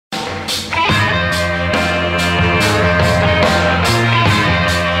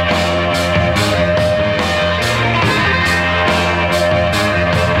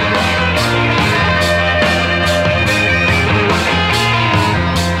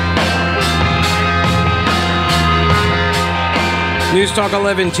News Talk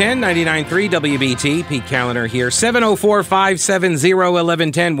 1110, 99.3 WBT. Pete Kaliner here.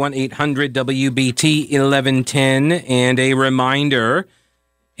 704-570-1110, 1-800-WBT-1110. And a reminder,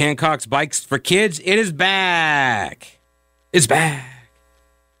 Hancock's Bikes for Kids, it is back. It's back.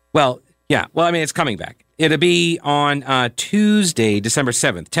 Well, yeah. Well, I mean, it's coming back. It'll be on Tuesday, December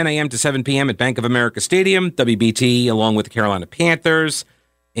 7th, 10 a.m. to 7 p.m. at Bank of America Stadium. WBT, along with the Carolina Panthers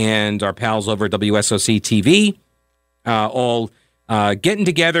and our pals over at WSOC TV, all getting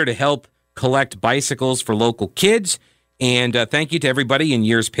together to help collect bicycles for local kids. And thank you to everybody in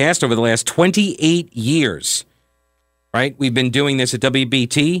years past, over the last 28 years. Right? We've been doing this at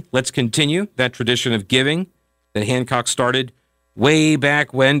WBT. Let's continue that tradition of giving that Hancock started way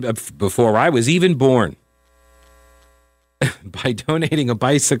back when, before I was even born, by donating a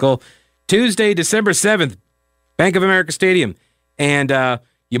bicycle Tuesday, December 7th, Bank of America Stadium. And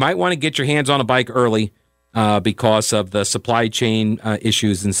you might want to get your hands on a bike early, because of the supply chain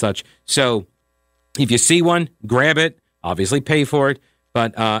issues and such. So if you see one, grab it, obviously pay for it,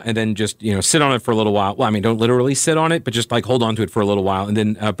 but and then just, sit on it for a little while. Well, I mean, don't literally sit on it, but just like hold on to it for a little while and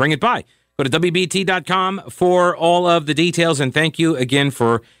then bring it by. Go to WBT.com for all of the details, and thank you again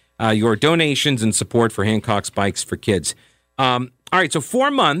for your donations and support for Hancock's Bikes for Kids. All right, so 4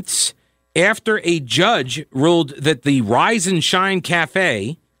 months after a judge ruled that the Rise and Shine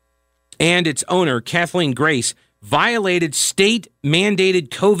Cafe and its owner, Kathleen Grace, violated state-mandated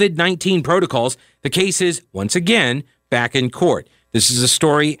COVID-19 protocols, the case is, once again, back in court. This is a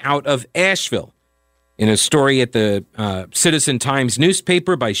story out of Asheville. In a story at the Citizen Times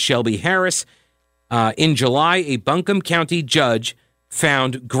newspaper by Shelby Harris, in July, a Buncombe County judge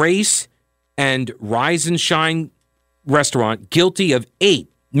found Grace and Rise and Shine restaurant guilty of 8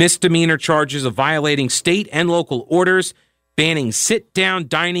 misdemeanor charges of violating state and local orders, banning sit-down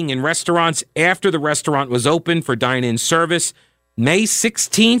dining in restaurants after the restaurant was open for dine-in service, May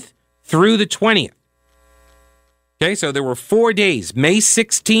 16th through the 20th. Okay, so there were 4 days, May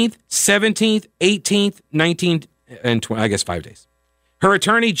 16th, 17th, 18th, 19th, and 20, I guess 5 days. Her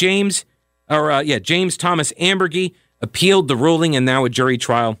attorney, James Thomas Ambergy, appealed the ruling, and now a jury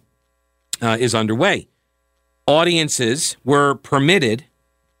trial is underway. Audiences were permitted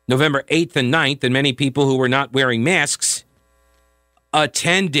November 8th and 9th, and many people who were not wearing masks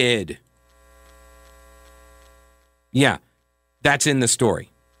attended. Yeah, that's in the story.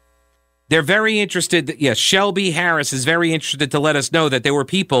 They're very interested. Yes, Shelby Harris is very interested to let us know that there were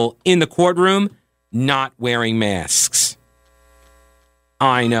people in the courtroom not wearing masks.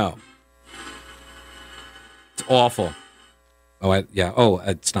 I know. It's awful.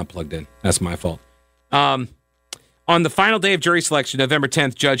 It's not plugged in. That's my fault. On the final day of jury selection, November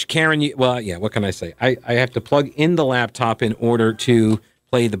 10th, Judge Karen... what can I say? I have to plug in the laptop in order to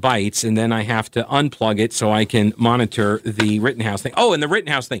play the bites, and then I have to unplug it so I can monitor the Rittenhouse thing. Oh, and the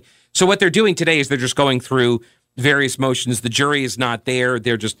Rittenhouse thing. So what they're doing today is they're just going through various motions. The jury is not there.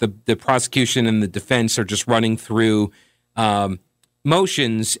 They're just the prosecution and the defense are just running through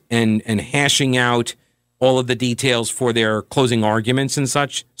motions and hashing out all of the details for their closing arguments and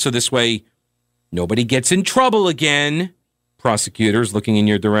such. So this way, nobody gets in trouble again, prosecutors looking in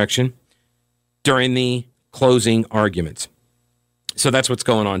your direction, during the closing arguments. So that's what's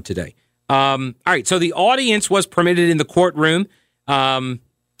going on today. All right, so the audience was permitted in the courtroom on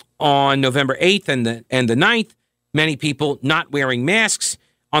November 8th and the 9th, many people not wearing masks.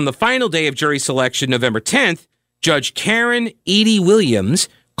 On the final day of jury selection, November 10th, Judge Karen Edie Williams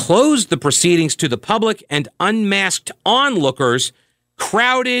closed the proceedings to the public, and unmasked onlookers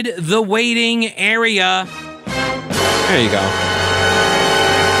crowded the waiting area. There you go.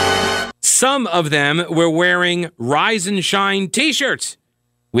 Some of them were wearing Rise and Shine t-shirts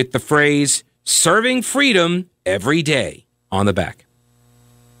with the phrase, "Serving freedom every day," on the back.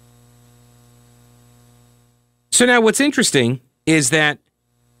 So now what's interesting is that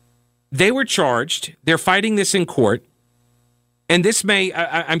they were charged. They're fighting this in court. And this may,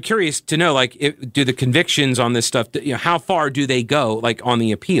 I'm curious to know, do the convictions on this stuff, how far do they go, on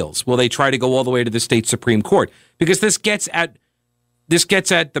the appeals? Will they try to go all the way to the state Supreme Court? Because this gets at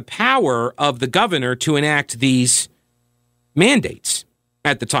the power of the governor to enact these mandates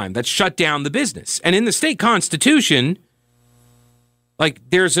at the time that shut down the business. And in the state constitution,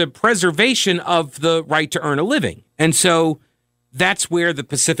 there's a preservation of the right to earn a living. And so that's where the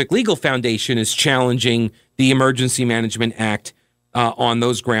Pacific Legal Foundation is challenging the Emergency Management Act on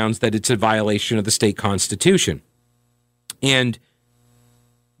those grounds that it's a violation of the state constitution. And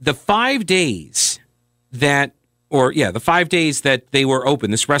the 5 days that they were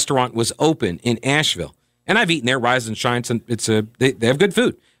open, this restaurant was open in Asheville, and I've eaten there, Rise and Shine, they have good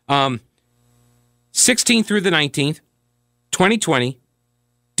food. 16th through the 19th, 2020,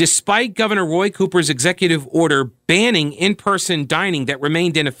 despite Governor Roy Cooper's executive order banning in-person dining that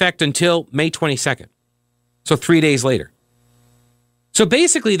remained in effect until May 22nd. So 3 days later. So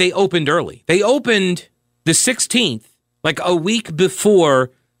basically, they opened early. They opened the 16th, like a week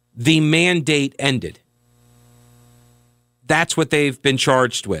before the mandate ended. That's what they've been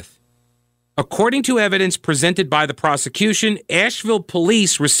charged with. According to evidence presented by the prosecution, Asheville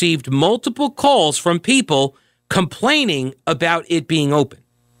police received multiple calls from people complaining about it being open.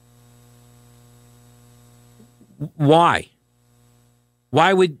 Why?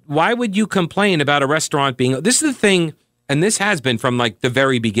 Why would you complain about a restaurant being open? This is the thing, and this has been from like the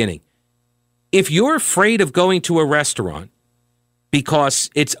very beginning. If you're afraid of going to a restaurant because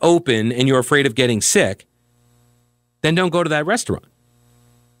it's open and you're afraid of getting sick, then don't go to that restaurant.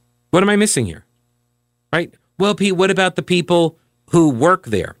 What am I missing here? Right? Well, Pete, what about the people who work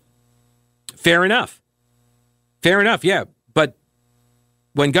there? Fair enough. Fair enough, yeah. But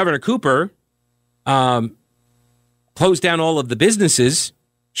when Governor Cooper closed down all of the businesses,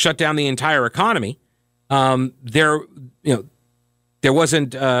 shut down the entire economy, there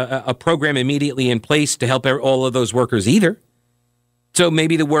wasn't a program immediately in place to help all of those workers either. So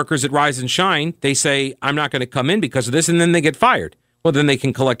maybe the workers at Rise and Shine, they say, I'm not going to come in because of this, and then they get fired. Well, then they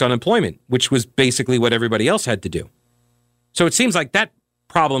can collect unemployment, which was basically what everybody else had to do. So it seems like that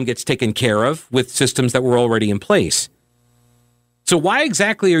problem gets taken care of with systems that were already in place. So why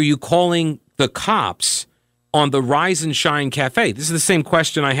exactly are you calling the cops on the Rise and Shine Cafe? This is the same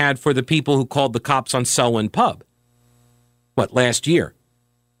question I had for the people who called the cops on Selwyn Pub. Last year?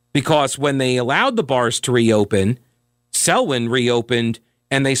 Because when they allowed the bars to reopen, Selwyn reopened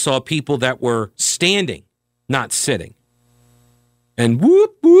and they saw people that were standing, not sitting. And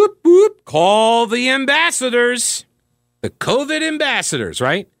whoop, whoop, whoop, call the ambassadors, the COVID ambassadors,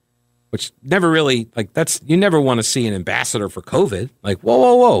 right? Which never really, you never want to see an ambassador for COVID. Like, whoa,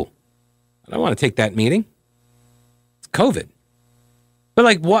 whoa, whoa. I don't want to take that meeting. It's COVID.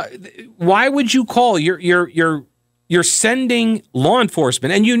 But why would you call you're sending law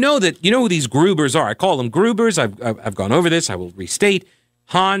enforcement, and you know who these Grubers are. I call them Grubers. I've gone over this. I will restate.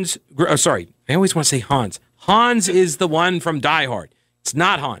 I always want to say Hans. Hans is the one from Die Hard. It's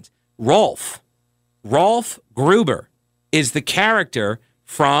not Hans. Rolf Gruber is the character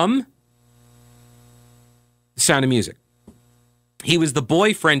from The Sound of Music. He was the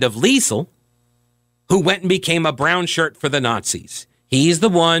boyfriend of Liesel, who went and became a brown shirt for the Nazis. He's the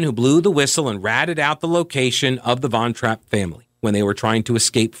one who blew the whistle and ratted out the location of the Von Trapp family when they were trying to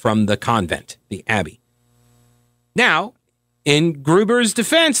escape from the convent, the abbey. Now, in Gruber's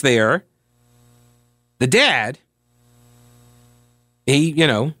defense there, the dad, he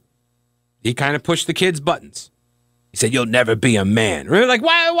kind of pushed the kid's buttons. He said, "You'll never be a man." Really?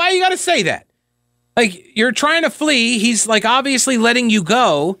 Why you got to say that? You're trying to flee. He's obviously letting you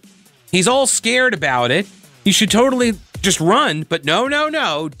go. He's all scared about it. You should totally just run. But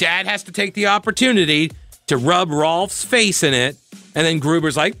no. Dad has to take the opportunity to rub Rolf's face in it. And then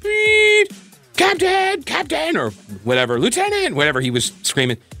Gruber's like, Captain, or whatever, Lieutenant, whatever he was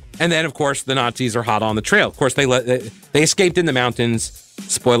screaming. And then, of course, the Nazis are hot on the trail. Of course, they escaped in the mountains.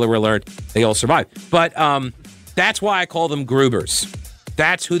 Spoiler alert, they all survived. But that's why I call them Grubers.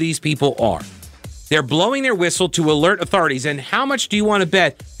 That's who these people are. They're blowing their whistle to alert authorities. And how much do you want to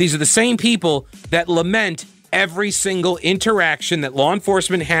bet these are the same people that lament every single interaction that law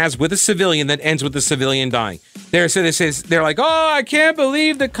enforcement has with a civilian that ends with the civilian dying? They're like, oh, I can't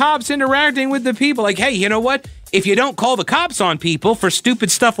believe the cops interacting with the people. Like, hey, you know what? If you don't call the cops on people for stupid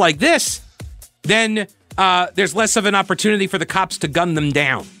stuff like this, then there's less of an opportunity for the cops to gun them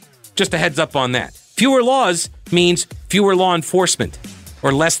down. Just a heads up on that. Fewer laws means fewer law enforcement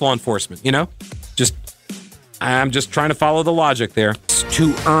or less law enforcement, I'm just trying to follow the logic there.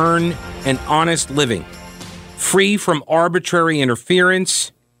 To earn an honest living, free from arbitrary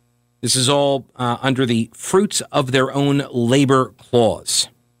interference. This is all under the fruits of their own labor clause.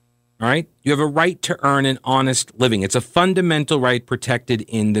 All right? You have a right to earn an honest living. It's a fundamental right protected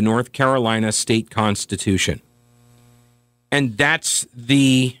in the North Carolina state constitution. And that's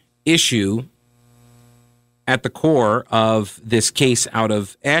the issue at the core of this case out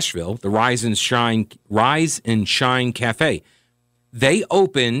of Asheville, the Rise and Shine Cafe. They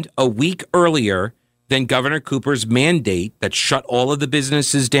opened a week earlier than Governor Cooper's mandate that shut all of the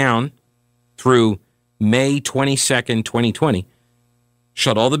businesses down through May 22nd, 2020.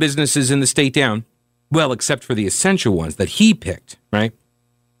 Shut all the businesses in the state down, well, except for the essential ones that he picked, right?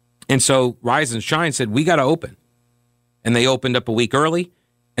 And so Rise and Shine said, we got to open. And they opened up a week early,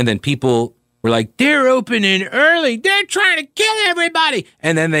 and then people were like, they're opening early. They're trying to kill everybody.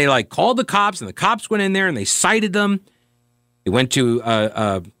 And then they called the cops, and the cops went in there and they cited them. It went to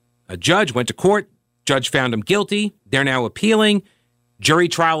a judge, went to court. Judge found him guilty. They're now appealing. Jury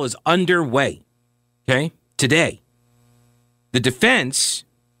trial is underway. Okay, today. The defense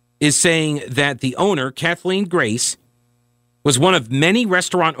is saying that the owner, Kathleen Grace, was one of many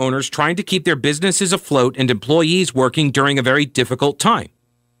restaurant owners trying to keep their businesses afloat and employees working during a very difficult time.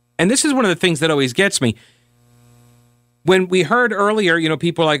 And this is one of the things that always gets me. When we heard earlier,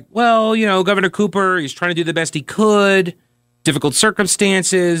 people are like, well, Governor Cooper, he's trying to do the best he could. Difficult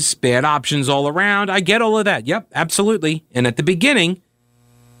circumstances, bad options all around. I get all of that. Yep, absolutely. And at the beginning,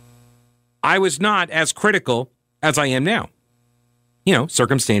 I was not as critical as I am now.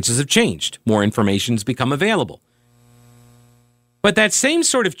 Circumstances have changed. More information's become available. But that same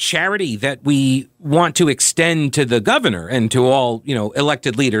sort of charity that we want to extend to the governor and to all,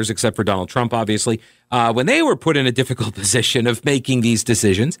 elected leaders, except for Donald Trump, obviously, when they were put in a difficult position of making these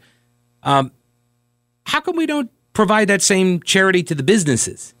decisions, how come we don't provide that same charity to the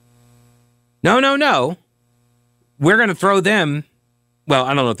businesses? No. We're going to throw them. Well,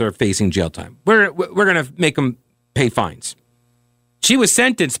 I don't know if they're facing jail time. We're going to make them pay fines. She was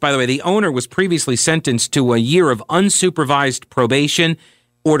sentenced, by the way, the owner was previously sentenced to a year of unsupervised probation,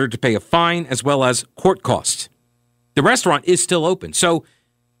 ordered to pay a fine, as well as court costs. The restaurant is still open. So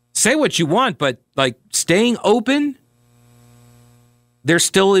say what you want, but staying open, they're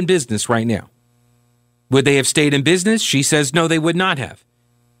still in business right now. Would they have stayed in business? She says no, they would not have.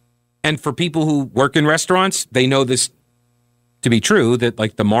 And for people who work in restaurants, they know this to be true, that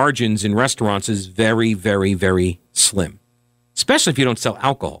the margins in restaurants is very, very, very slim. Especially if you don't sell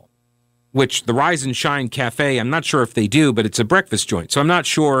alcohol, which the Rise and Shine Cafe, I'm not sure if they do, but it's a breakfast joint. So I'm not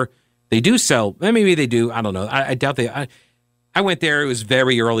sure they do sell. Maybe they do. I don't know. I doubt they. I went there. It was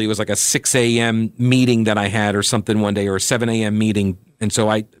very early. It was like a 6 a.m. meeting that I had or something one day, or a 7 a.m. meeting. And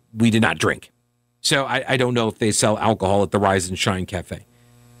so we did not drink. So I don't know if they sell alcohol at the Rise and Shine Cafe.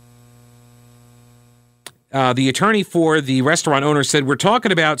 The attorney for the restaurant owner said, we're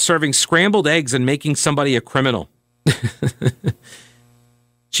talking about serving scrambled eggs and making somebody a criminal.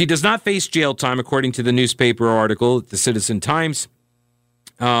 She does not face jail time, according to the newspaper article at the Citizen Times.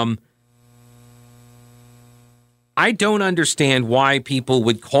 I don't understand why people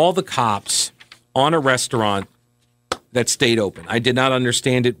would call the cops on a restaurant that stayed open. I did not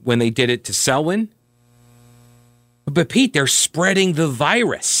understand it when they did it to Selwyn. But Pete, they're spreading the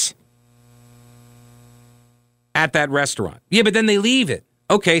virus at that restaurant. Yeah, but then they leave it.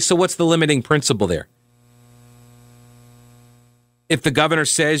 Okay, so what's the limiting principle there? If the governor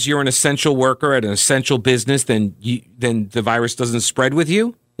says you're an essential worker at an essential business, then the virus doesn't spread with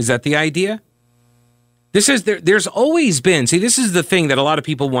you? Is that the idea? There's always been, this is the thing that a lot of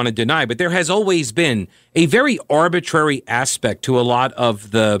people want to deny, but there has always been a very arbitrary aspect to a lot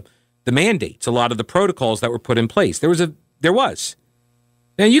of the mandates, a lot of the protocols that were put in place. There was.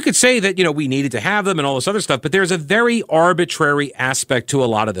 Now, you could say that, we needed to have them and all this other stuff, but there's a very arbitrary aspect to a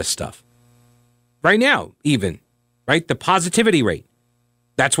lot of this stuff. Right now, even. Right? The positivity rate.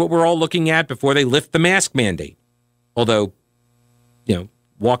 That's what we're all looking at before they lift the mask mandate. Although,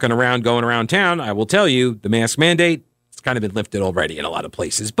 walking around, going around town, I will tell you, the mask mandate, it's kind of been lifted already in a lot of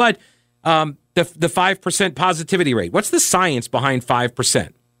places. But the 5% positivity rate, what's the science behind 5%?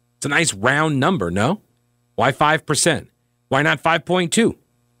 It's a nice round number, no? Why 5%? Why not 5.2?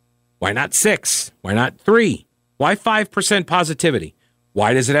 Why not 6? Why not 3? Why 5% positivity?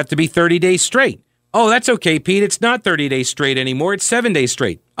 Why does it have to be 30 days straight? Oh, that's okay, Pete. It's not 30 days straight anymore. It's 7 days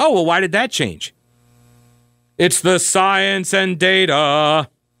straight. Oh, well, why did that change? It's the science and data.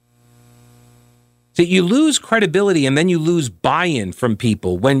 See, you lose credibility and then you lose buy-in from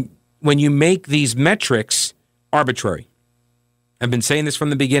people when you make these metrics arbitrary. I've been saying this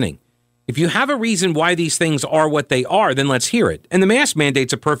from the beginning. If you have a reason why these things are what they are, then let's hear it. And the mask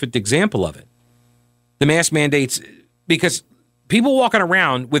mandate's a perfect example of it. The mask mandates, because people walking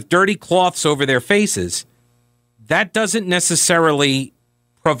around with dirty cloths over their faces, that doesn't necessarily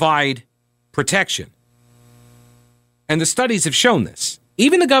provide protection. And the studies have shown this.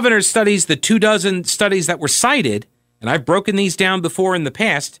 Even the governor's studies, the 24 studies that were cited, and I've broken these down before in the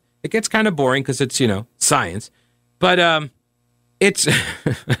past. It gets kind of boring because it's, science. But it's,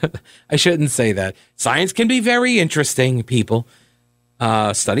 I shouldn't say that. Science can be very interesting, people.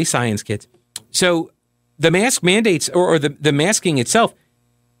 Study science, kids. So the mask mandates, or the masking itself,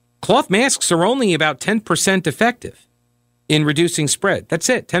 cloth masks are only about 10% effective in reducing spread. That's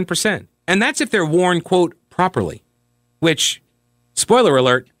it, 10%. And that's if they're worn, quote, properly, which, spoiler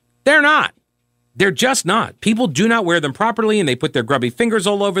alert, they're not. They're just not. People do not wear them properly, and they put their grubby fingers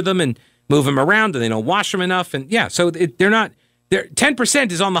all over them and move them around, and they don't wash them enough. And yeah, so they're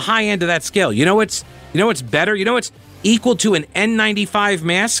 10% is on the high end of that scale. You know what's better? You know what's equal to an N95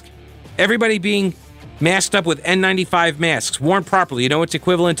 mask? Everybody being masked up with N95 masks, worn properly. You know what's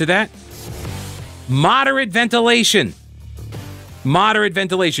equivalent to that? Moderate ventilation. Moderate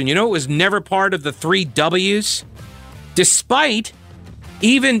ventilation. You know it was never part of the 3 W's? Despite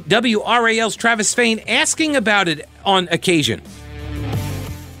even WRAL's Travis Fain asking about it on occasion.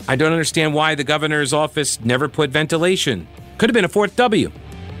 I don't understand why the governor's office never put ventilation. Could have been a 4th W.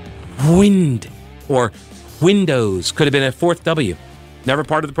 Wind or windows could have been a 4th W. Never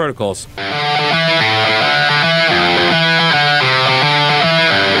part of the protocols. News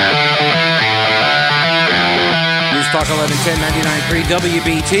Talk 1110 99.3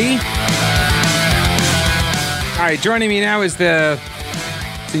 WBT. All right, joining me now is the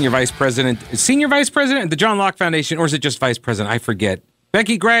Senior Vice President. Senior Vice President of the John Locke Foundation, or is it just Vice President? I forget.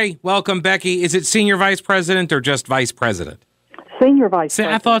 Becky Gray, welcome, Becky. Is it Senior Vice President or just Vice President? Senior Vice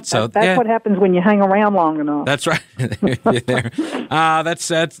President. I thought so. That's what happens when you hang around long enough. That's right. That's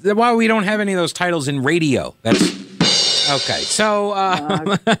why we don't have any of those titles in radio. That's okay. So,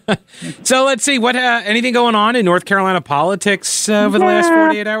 so let's see what anything going on in North Carolina politics over the last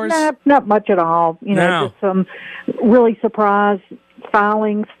 48 hours. Not much at all. Just some really surprise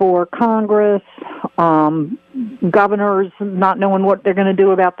filings for Congress. Governors not knowing what they're going to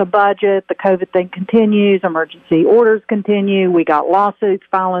do about the budget. The COVID thing continues. Emergency orders continue. We got lawsuits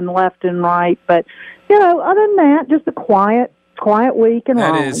filing left and right. But, other than that, just a quiet week in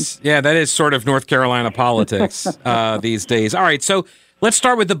Raleigh. That is sort of North Carolina politics these days. All right, so let's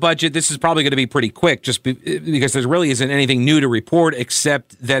start with the budget. This is probably going to be pretty quick just because there really isn't anything new to report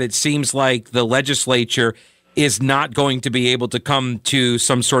except that it seems like the legislature is not going to be able to come to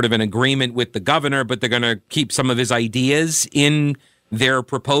some sort of an agreement with the governor, but they're going to keep some of his ideas in their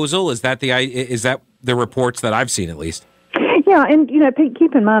proposal. Is that the reports that I've seen, at least? Yeah, and, Pete,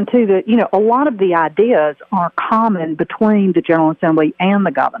 keep in mind, too, that, a lot of the ideas are common between the General Assembly and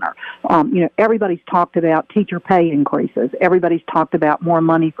the governor. Everybody's talked about teacher pay increases. Everybody's talked about more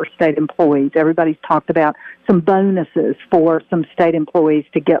money for state employees. Everybody's talked about some bonuses for some state employees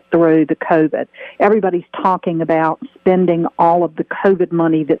to get through the COVID. Everybody's talking about spending all of the COVID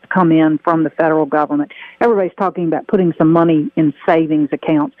money that's come in from the federal government. Everybody's talking about putting some money in savings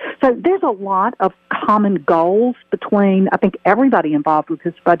accounts. So there's a lot of common goals between, I think, everybody involved with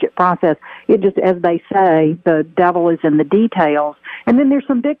this budget process. It just, as they say, the devil is in the details. And then there's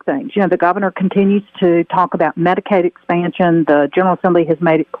some big things. The governor continues to talk about Medicaid expansion. The General Assembly has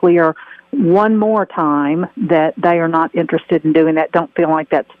made it clear one more time that they are not interested in doing that, don't feel like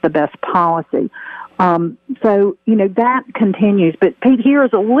that's the best policy. So, that continues. But, Pete,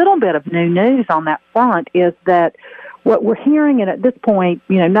 here's a little bit of new news on that front is that what we're hearing, and at this point,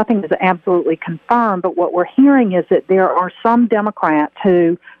 nothing is absolutely confirmed, but what we're hearing is that there are some Democrats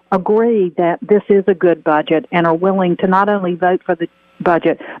who agree that this is a good budget and are willing to not only vote for the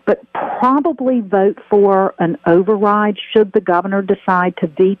budget, but probably vote for an override should the governor decide to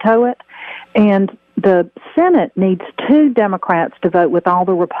veto it. And the Senate needs 2 Democrats to vote with all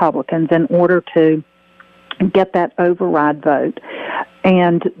the Republicans in order to get that override vote.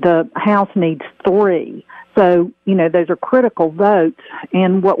 And the House needs 3. So, those are critical votes.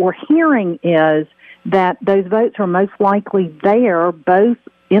 And what we're hearing is that those votes are most likely there, both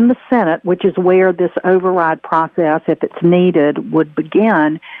in the Senate, which is where this override process, if it's needed, would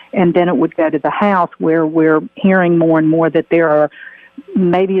begin, and then it would go to the House, where we're hearing more and more that there are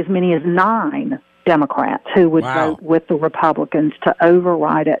maybe as many as 9 Democrats who would vote with the Republicans to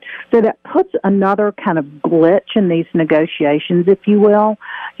override it. So that puts another kind of glitch in these negotiations, if you will.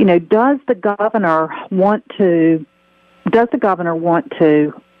 Does the governor want to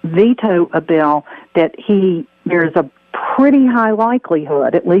veto a bill that there's a pretty high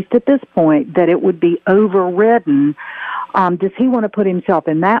likelihood, at least at this point, that it would be overridden? Does he want to put himself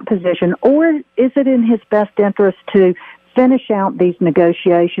in that position, or is it in his best interest to finish out these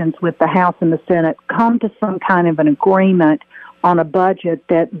negotiations with the House and the Senate, come to some kind of an agreement on a budget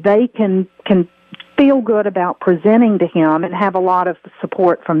that they can feel good about presenting to him and have a lot of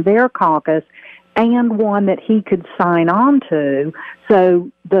support from their caucus, and one that he could sign on to?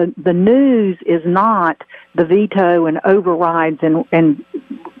 So the news is not the veto and overrides and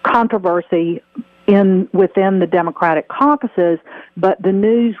controversy within the Democratic caucuses, but the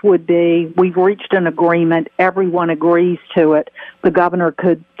news would be, we've reached an agreement, everyone agrees to it. The governor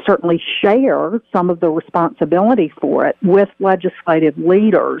could certainly share some of the responsibility for it with legislative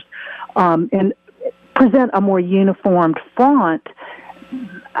leaders and present a more uniformed front.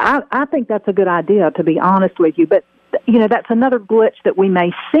 I think that's a good idea, to be honest with you. But, that's another glitch that we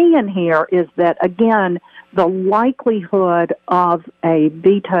may see in here is that, again, the likelihood of a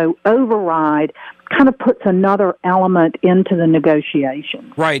veto override kind of puts another element into the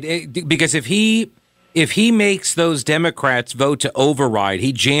negotiation. Right, because if he makes those Democrats vote to override,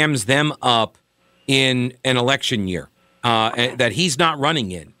 he jams them up in an election year that he's not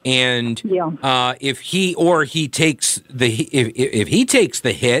running in, and if he takes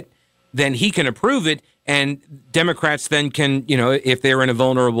the hit, then he can approve it, and Democrats then can, if they're in a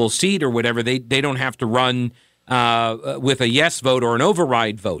vulnerable seat or whatever, they don't have to run with a yes vote or an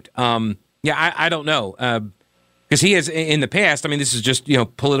override vote. I don't know. Because he has, in the past, I mean, this is just,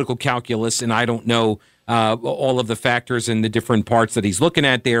 political calculus, and I don't know all of the factors and the different parts that he's looking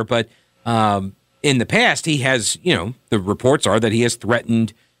at there. But in the past, he has, the reports are that he has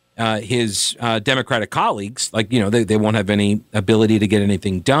threatened his Democratic colleagues. Like, they won't have any ability to get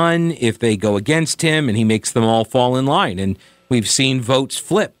anything done if they go against him, and he makes them all fall in line. And we've seen votes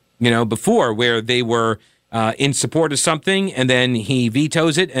flip, before, where they were in support of something, and then he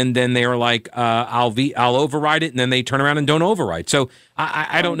vetoes it, and then they're like, I'll override it, and then they turn around and don't override. So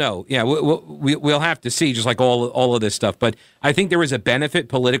I don't know. Yeah, we'll have to see, just like all of this stuff. But I think there is a benefit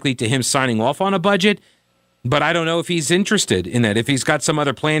politically to him signing off on a budget, but I don't know if he's interested in that. If he's got some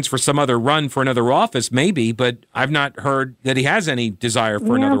other plans for some other run for another office, maybe, but I've not heard that he has any desire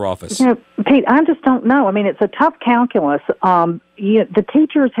for another office. Pete, I just don't know. I mean, it's a tough calculus. The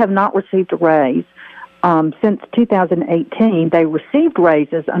teachers have not received a raise. Since 2018, they received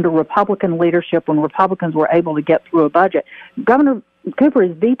raises under Republican leadership when Republicans were able to get through a budget. Governor Cooper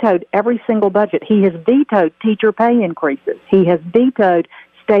has vetoed every single budget. He has vetoed teacher pay increases. He has vetoed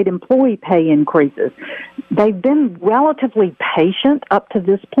state employee pay increases. They've been relatively patient up to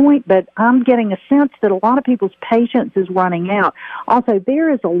this point, but I'm getting a sense that a lot of people's patience is running out. Also,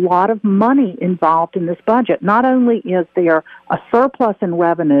 there is a lot of money involved in this budget. Not only is there a surplus in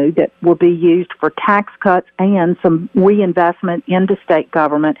revenue that will be used for tax cuts and some reinvestment into state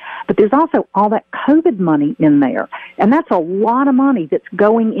government, but there's also all that COVID money in there. And that's a lot of money that's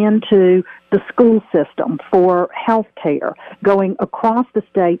going into the school system for health care, going across the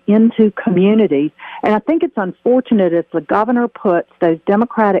state into communities. And I think it's unfortunate if the governor puts those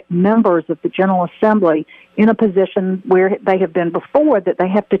Democratic members of the General Assembly in a position where they have been before, that they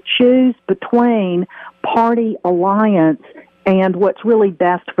have to choose between party alliance and what's really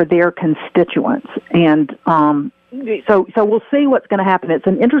best for their constituents. And so we'll see what's going to happen. It's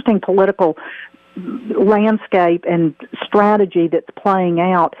an interesting political landscape and strategy that's playing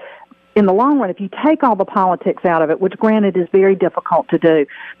out. In the long run, if you take all the politics out of it, which granted is very difficult to do,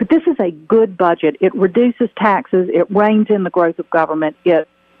 but this is a good budget. It reduces taxes. It reins in the growth of government. It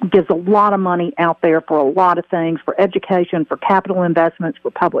gives a lot of money out there for a lot of things, for education, for capital investments,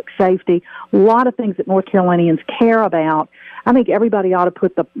 for public safety, a lot of things that North Carolinians care about. I think everybody ought to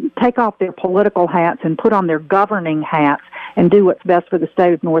take off their political hats and put on their governing hats and do what's best for the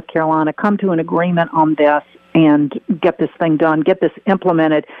state of North Carolina, come to an agreement on this, and get this thing done, get this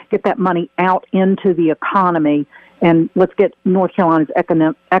implemented, get that money out into the economy, and let's get North Carolina's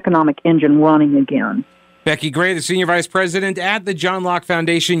economic engine running again. Becky Gray, the Senior Vice President at the John Locke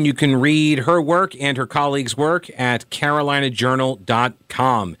Foundation. You can read her work and her colleagues' work at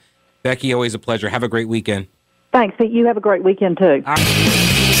carolinajournal.com. Becky, always a pleasure. Have a great weekend. Thanks, Pete. You have a great weekend, too.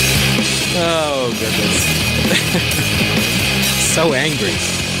 Oh, goodness. So angry.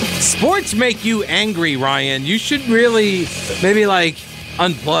 Sports make you angry, Ryan. You should really maybe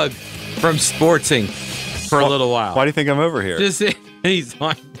unplug from sportsing for a little while. Why do you think I'm over here? He's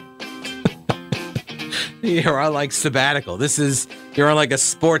like, you're on sabbatical. You're on a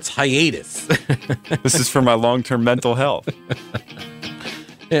sports hiatus. This is for my long-term mental health.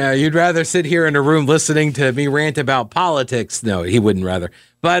 Yeah, you'd rather sit here in a room listening to me rant about politics. No, he wouldn't rather.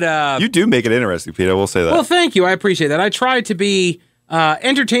 But you do make it interesting, Pete. I will say that. Well, thank you. I appreciate that. I try to be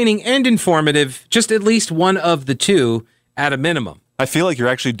entertaining and informative, just at least one of the two at a minimum. I feel like you're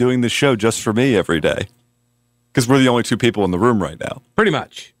actually doing this show just for me every day, because we're the only two people in the room right now. Pretty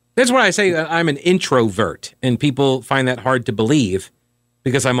much. That's why I say that I'm an introvert, and people find that hard to believe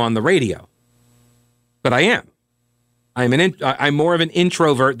because I'm on the radio. But I am. I'm more of an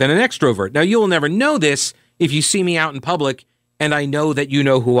introvert than an extrovert. Now, you'll never know this if you see me out in public and I know that you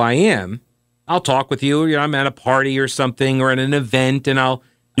know who I am. I'll talk with you. I'm at a party or something or at an event, and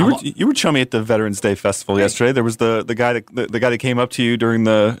You were chummy at the Veterans Day Festival yesterday. There was the guy that came up to you during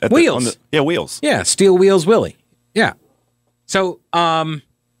Wheels. Wheels. Yeah, Steel Wheels Willie. Yeah. So, no,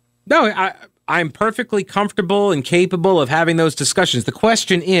 I'm perfectly comfortable and capable of having those discussions. The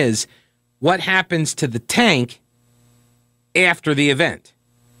question is, what happens to the tank after the event?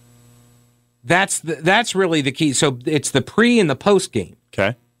 That's really the key. So it's the pre and the post game.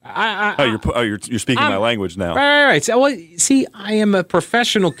 Okay. You're speaking my language now. Right. So, well, see, I am a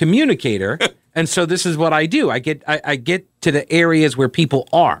professional communicator, and so this is what I do. I get to the areas where people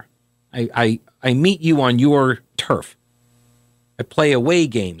are. I meet you on your turf. I play away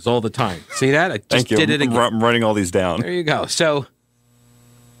games all the time. See that? I just did it again. I'm writing all these down. There you go. So,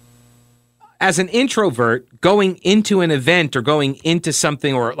 as an introvert, going into an event or going into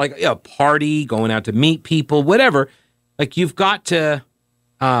something or like a party, going out to meet people, whatever, like you've got to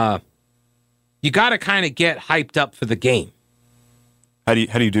kind of get hyped up for the game. How do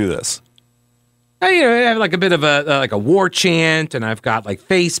you do this? I have like a bit of a war chant, and I've got like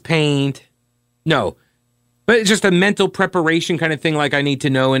face paint. No, but it's just a mental preparation kind of thing. Like I need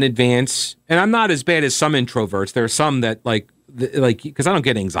to know in advance, and I'm not as bad as some introverts. There are some that like because I don't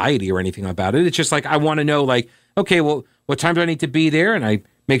get anxiety or anything about it. It's just like I want to know, like, okay, well, what time do I need to be there, and I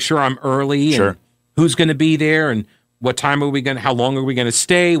make sure I'm early. Sure. And who's going to be there, and what time are we going? How long are we going to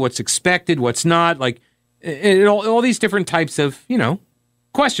stay? What's expected? What's not? Like, all these different types of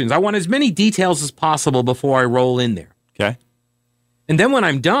questions. I want as many details as possible before I roll in there. Okay. And then when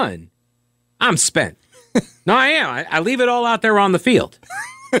I'm done, I'm spent. No, I am. I leave it all out there on the field.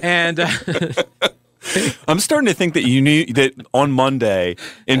 And I'm starting to think that you need that on Monday,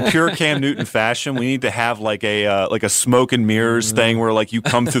 in pure Cam Newton fashion, we need to have like a smoke and mirrors thing where like you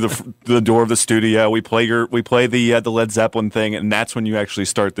come through the door of the studio, we play the Led Zeppelin thing, and that's when you actually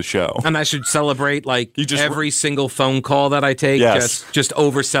start the show. And I should celebrate like every single phone call that I take. Yes. Just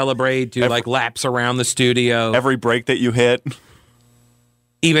over celebrate, do like laps around the studio. Every break that you hit.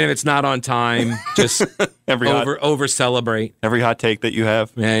 Even if it's not on time, just over celebrate. Every hot take that you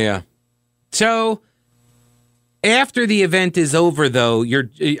have. Yeah. So after the event is over, though, you're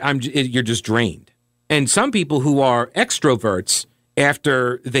just drained. And some people who are extroverts,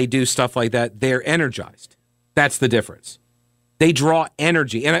 after they do stuff like that, they're energized. That's the difference. They draw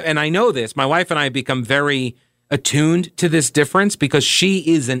energy, and I know this. My wife and I have become very attuned to this difference because she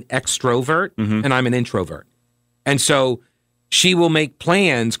is an extrovert and I'm an introvert, and so. She will make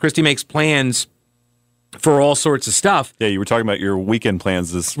plans. Christy makes plans for all sorts of stuff. Yeah, you were talking about your weekend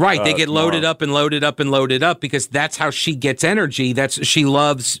plans this right. They get tomorrow. loaded up and loaded up and loaded up because that's how she gets energy. She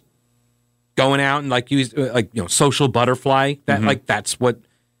loves going out and social butterfly. That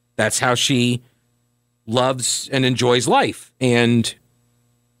that's how she loves and enjoys life. And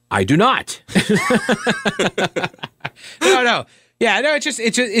I do not. No. Yeah, no,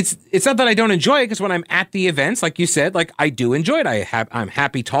 it's not that I don't enjoy it because when I'm at the events, like you said, like I do enjoy it. I'm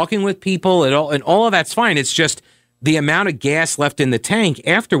happy talking with people and all of that's fine. It's just the amount of gas left in the tank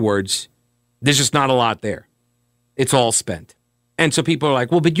afterwards. There's just not a lot there. It's all spent, and so people are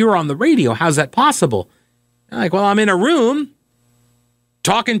like, "Well, but you're on the radio. How's that possible?" I'm like, "Well, I'm in a room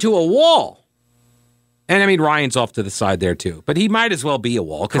talking to a wall." And I mean, Ryan's off to the side there too, but he might as well be a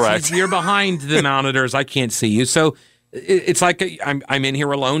wall because you're behind the monitors. I can't see you, so. It's like I'm in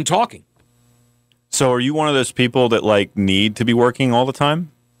here alone talking. So are you one of those people that like need to be working all the time?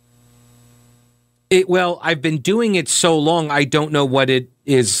 Well, I've been doing it so long, I don't know what it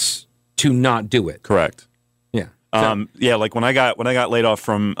is to not do it. Correct. Yeah. Like when I got laid off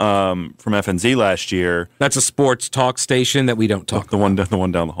from FNZ last year. That's a sports talk station that we don't talk. The one down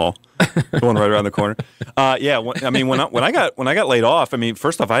the hall, the one right around the corner. When I got laid off, I mean,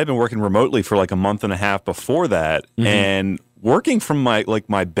 first off, I had been working remotely for like a month and a half before that, and working from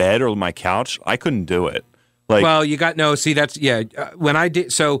my bed or my couch, I couldn't do it. Like, well, you got no. See, that's when I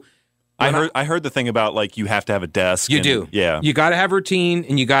did so. I heard the thing about like you have to have a desk. You do. Yeah. You got to have routine,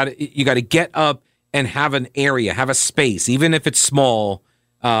 and you got to get up and have an area, have a space, even if it's small.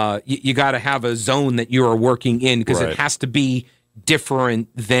 You got to have a zone that you are working in because it has to be different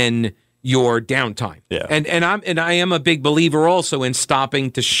than your downtime. Yeah. And I am a big believer also in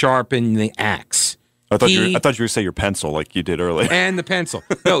stopping to sharpen the axe. I thought you were going to say your pencil like you did earlier. And the pencil.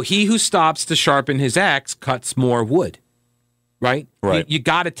 No, he who stops to sharpen his axe cuts more wood. Right? Right. You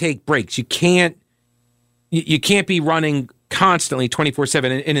got to take breaks. You can't be running constantly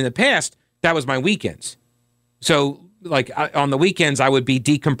 24/7. And in the past, that was my weekends. So, like, on the weekends, I would be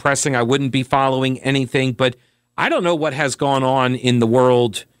decompressing. I wouldn't be following anything. But I don't know what has gone on in the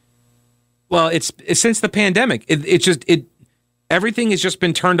world. Well, it's since the pandemic. Everything has just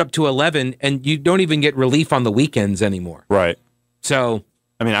been turned up to 11, and you don't even get relief on the weekends anymore. Right. So,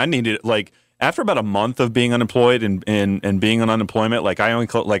 I mean, I needed like after about a month of being unemployed and being on unemployment. Like I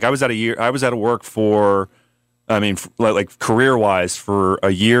was out of work for. I mean, like career-wise, for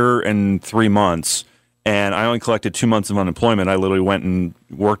a year and 3 months, and I only collected 2 months of unemployment. I literally went and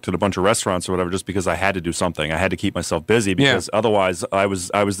worked at a bunch of restaurants or whatever, just because I had to do something. I had to keep myself busy because otherwise I was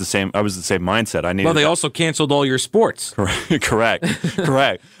the same mindset. I needed. Well, they also canceled all your sports. Correct.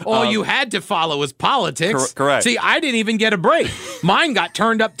 All you had to follow was politics. Correct. See, I didn't even get a break. Mine got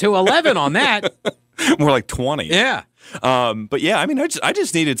turned up to 11 on that. More like 20. Yeah. But yeah, I mean, I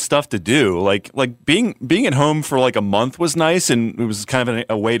just needed stuff to do. Like being at home for like a month was nice, and it was kind of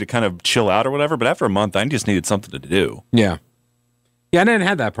a way to kind of chill out or whatever. But after a month, I just needed something to do. Yeah. Yeah, I didn't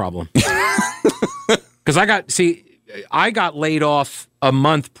have that problem. Because I got laid off a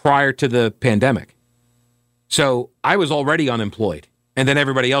month prior to the pandemic. So I was already unemployed. And then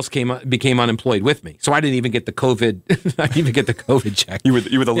everybody else became unemployed with me. So I didn't even get the COVID. I didn't even get the COVID check. You were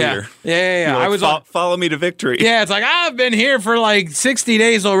the leader. Yeah. Like, I was follow me to victory. Yeah, it's like, I've been here for like 60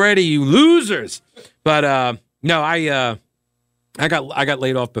 days already, you losers. But no, I got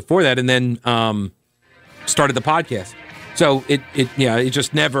laid off before that, and then started the podcast. So it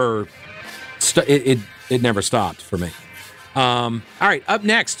just never it never stopped for me. All right, up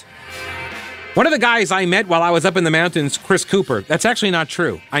next. One of the guys I met while I was up in the mountains, Chris Cooper. That's actually not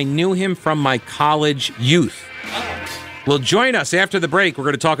true. I knew him from my college youth. Well, join us after the break. We're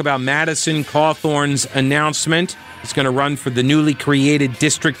going to talk about Madison Cawthorn's announcement. It's going to run for the newly created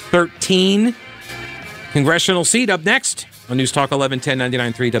District 13 congressional seat. Up next on News Talk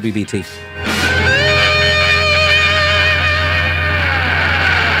 1110 99.3 WBT.